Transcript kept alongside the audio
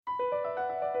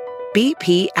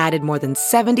BP added more than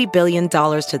 $70 billion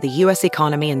to the U.S.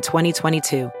 economy in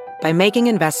 2022 by making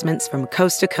investments from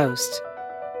coast to coast.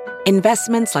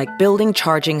 Investments like building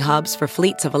charging hubs for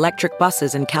fleets of electric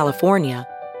buses in California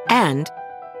and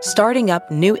starting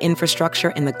up new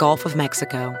infrastructure in the Gulf of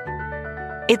Mexico.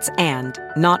 It's and,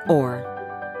 not or.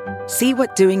 See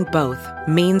what doing both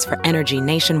means for energy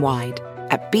nationwide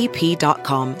at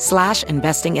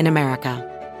bp.com/investing in America.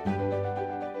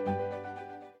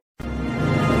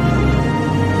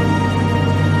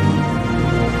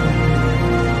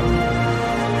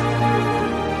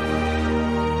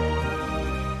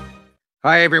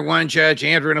 Hi, everyone. Judge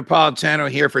Andrew Napolitano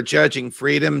here for Judging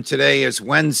Freedom. Today is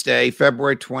Wednesday,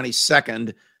 February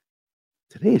 22nd.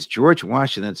 Today is George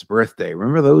Washington's birthday.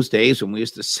 Remember those days when we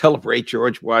used to celebrate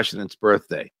George Washington's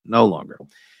birthday? No longer.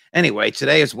 Anyway,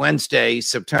 today is Wednesday,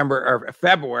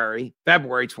 February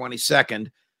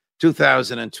 22nd,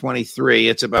 2023.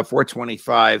 It's about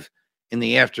 4:25 in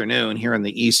the afternoon here on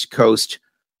the East Coast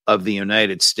of the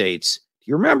United States. Do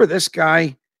you remember this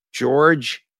guy,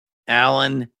 George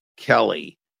Allen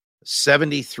Kelly, a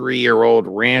 73-year-old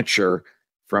rancher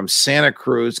from Santa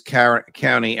Cruz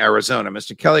County, Arizona?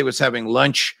 Mr. Kelly was having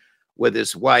lunch with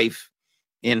his wife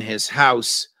in his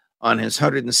house on his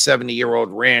 170-year-old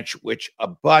ranch, which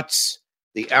abuts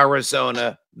the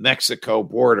Arizona-Mexico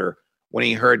border, when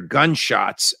he heard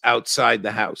gunshots outside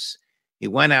the house. He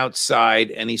went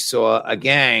outside and he saw a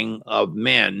gang of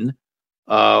men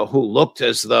who looked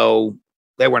as though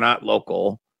they were not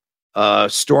local,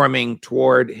 storming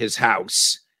toward his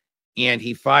house, and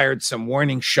he fired some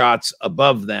warning shots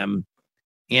above them,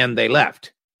 and they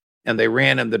left, and they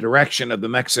ran in the direction of the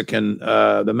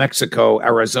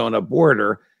Mexico-Arizona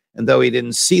border, and though he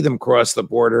didn't see them cross the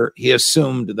border, he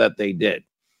assumed that they did.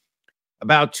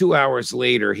 About 2 hours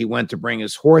later, he went to bring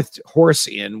his horse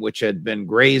in, which had been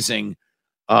grazing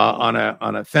on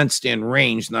a fenced-in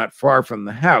range not far from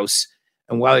the house,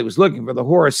 and while he was looking for the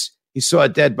horse, he saw a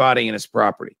dead body in his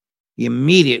property. He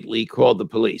immediately called the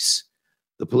police.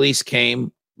 The police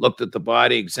came, looked at the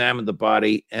body, examined the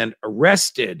body, and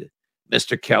arrested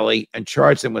Mr. Kelly and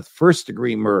charged him with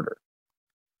first-degree murder.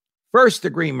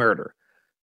 First-degree murder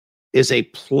is a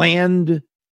planned,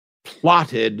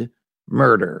 plotted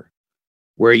murder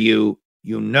where you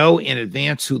know in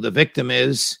advance who the victim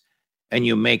is and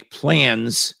you make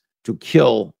plans to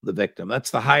kill the victim.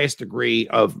 That's the highest degree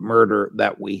of murder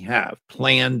that we have,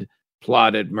 planned,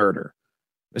 plotted murder.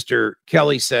 Mr.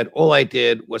 Kelly said, all I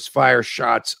did was fire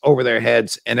shots over their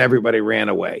heads and everybody ran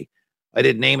away. I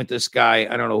didn't name it this guy.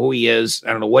 I don't know who he is.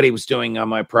 I don't know what he was doing on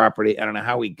my property. I don't know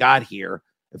how he got here.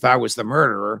 If I was the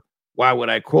murderer, why would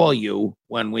I call you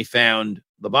when we found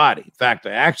the body? In fact,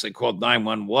 I actually called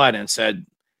 911 and said,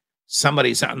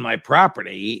 somebody's on my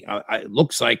property. It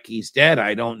looks like he's dead.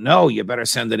 I don't know. You better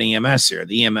send an EMS here.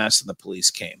 The EMS and the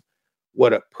police came.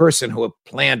 Would a person who had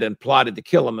planned and plotted to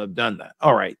kill him have done that?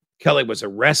 All right. Kelly was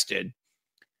arrested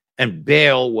and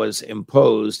bail was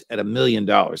imposed at $1 million.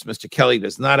 Mr. Kelly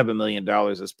does not have $1 million.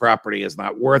 His property is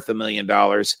not worth $1 million.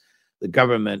 The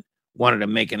government wanted to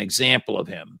make an example of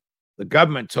him. The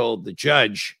government told the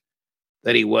judge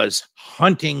that he was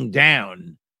hunting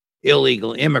down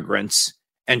illegal immigrants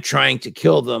and trying to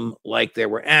kill them like they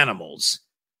were animals,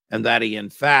 and that he, in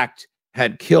fact,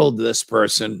 had killed this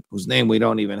person, whose name we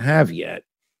don't even have yet,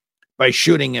 by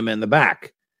shooting him in the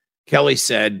back. Kelly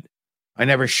said, I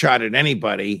never shot at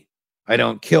anybody. I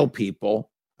don't kill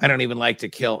people. I don't even like to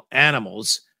kill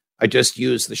animals. I just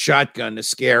use the shotgun to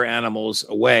scare animals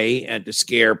away and to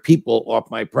scare people off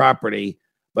my property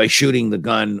by shooting the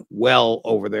gun well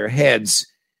over their heads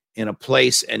in a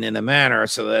place and in a manner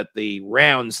so that the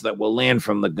rounds that will land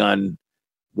from the gun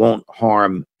won't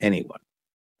harm anyone.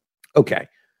 Okay,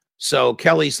 so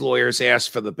Kelly's lawyers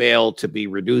asked for the bail to be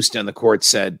reduced and the court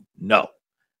said no.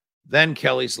 Then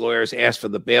Kelly's lawyers asked for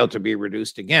the bail to be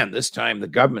reduced again. This time the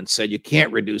government said you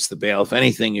can't reduce the bail. If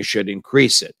anything, you should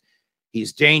increase it.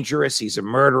 He's dangerous. He's a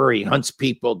murderer. He hunts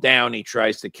people down. He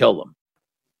tries to kill them.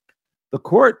 The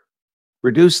court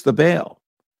reduced the bail.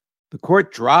 The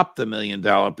court dropped the $1 million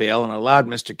bail and allowed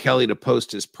Mr. Kelly to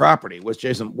post his property, which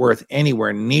isn't worth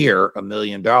anywhere near $1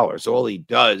 million. All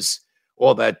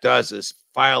that does is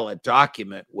file a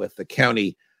document with the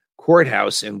county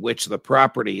courthouse in which the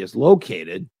property is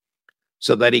located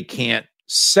so that he can't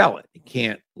sell it. He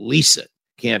can't lease it,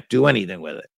 can't do anything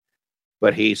with it.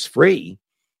 But he's free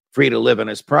to live on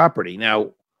his property.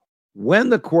 Now,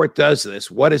 when the court does this,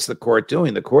 what is the court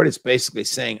doing? The court is basically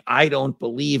saying, I don't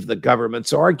believe the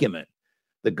government's argument.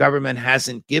 The government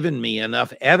hasn't given me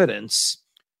enough evidence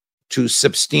to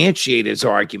substantiate his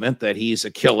argument that he's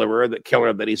a killer,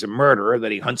 that he's a murderer,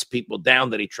 that he hunts people down,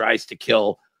 that he tries to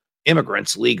kill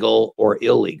immigrants legal or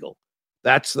illegal.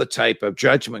 That's the type of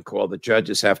judgment call that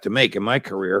judges have to make. In my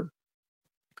career,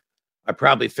 I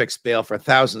probably fixed bail for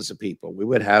thousands of people. We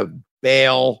would have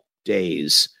bail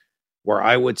days where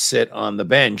I would sit on the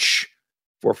bench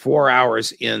for 4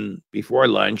 hours in before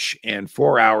lunch and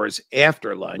 4 hours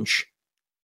after lunch.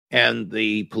 And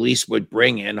the police would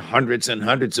bring in hundreds and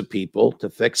hundreds of people to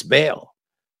fix bail.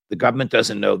 The government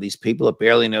doesn't know these people. It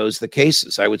barely knows the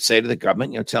cases. I would say to the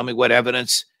government, tell me what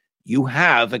evidence you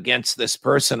have against this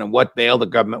person and what bail the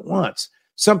government wants.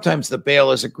 Sometimes the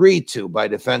bail is agreed to by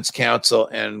defense counsel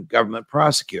and government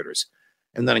prosecutors,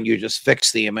 and then you just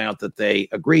fix the amount that they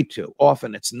agreed to.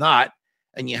 Often it's not,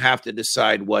 and you have to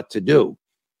decide what to do.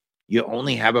 You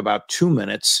only have about 2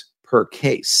 minutes per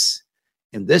case.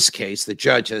 In this case, the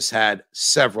judge has had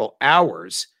several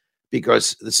hours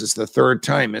because this is the third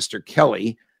time Mr.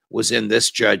 Kelly was in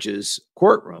this judge's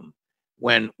courtroom.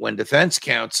 When defense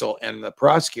counsel and the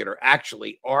prosecutor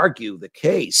actually argue the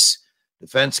case,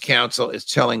 defense counsel is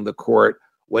telling the court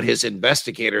what his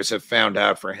investigators have found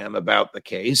out for him about the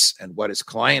case and what his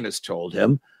client has told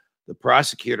him. The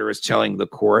prosecutor is telling the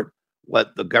court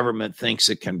what the government thinks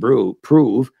it can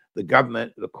prove.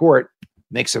 The court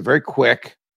makes a very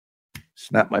quick,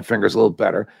 snap my fingers a little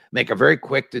better, makes a very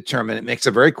quick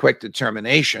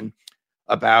determination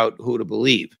about who to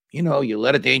believe. You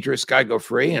let a dangerous guy go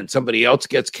free and somebody else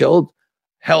gets killed,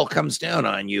 hell comes down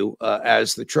on you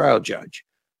as the trial judge.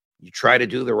 You try to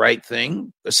do the right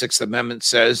thing. The Sixth Amendment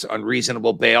says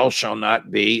unreasonable bail shall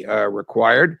not be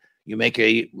required. You make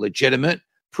a legitimate,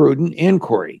 prudent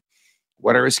inquiry.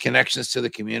 What are his connections to the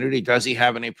community? Does he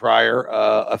have any prior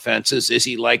offenses? Is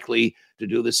he likely to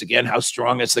do this again? How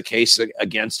strong is the case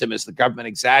against him? Is the government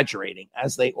exaggerating,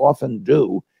 as they often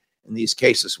do in these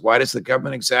cases? Why does the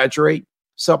government exaggerate?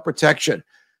 Self-protection.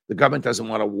 The government doesn't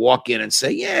want to walk in and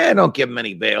say, don't give him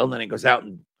any bail, and then he goes out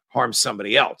and harms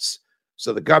somebody else.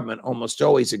 So the government almost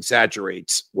always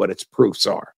exaggerates what its proofs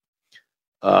are.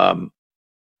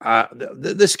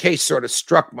 This case sort of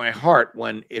struck my heart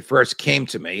when it first came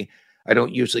to me. I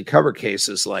don't usually cover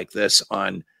cases like this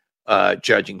on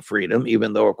Judging Freedom,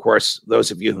 even though, of course,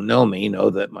 those of you who know me know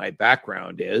that my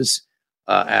background is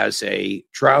as a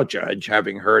trial judge,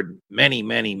 having heard many,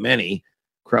 many, many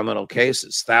criminal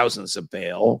cases, thousands of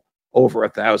bail, over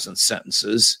 1,000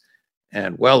 sentences,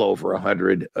 and well over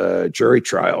 100 jury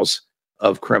trials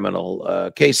of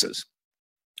criminal cases.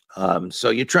 So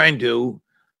you try and do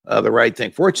the right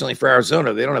thing. Fortunately for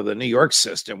Arizona, they don't have the New York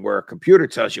system where a computer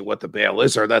tells you what the bail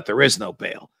is or that there is no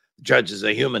bail. The judge is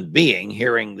a human being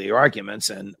hearing the arguments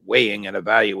and weighing and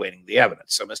evaluating the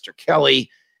evidence. So Mr. Kelly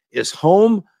is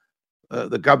home.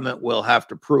 The government will have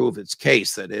to prove its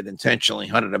case that it intentionally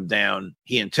hunted him down.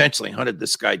 He intentionally hunted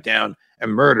this guy down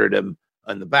and murdered him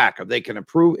in the back. If they can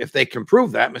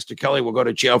prove that, Mr. Kelly will go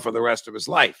to jail for the rest of his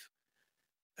life.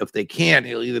 If they can't,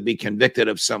 he'll either be convicted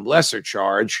of some lesser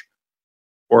charge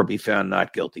or be found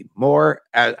not guilty. More,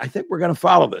 I think we're going to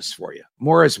follow this for you.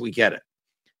 More as we get it.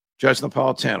 Judge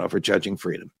Napolitano for Judging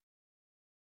Freedom.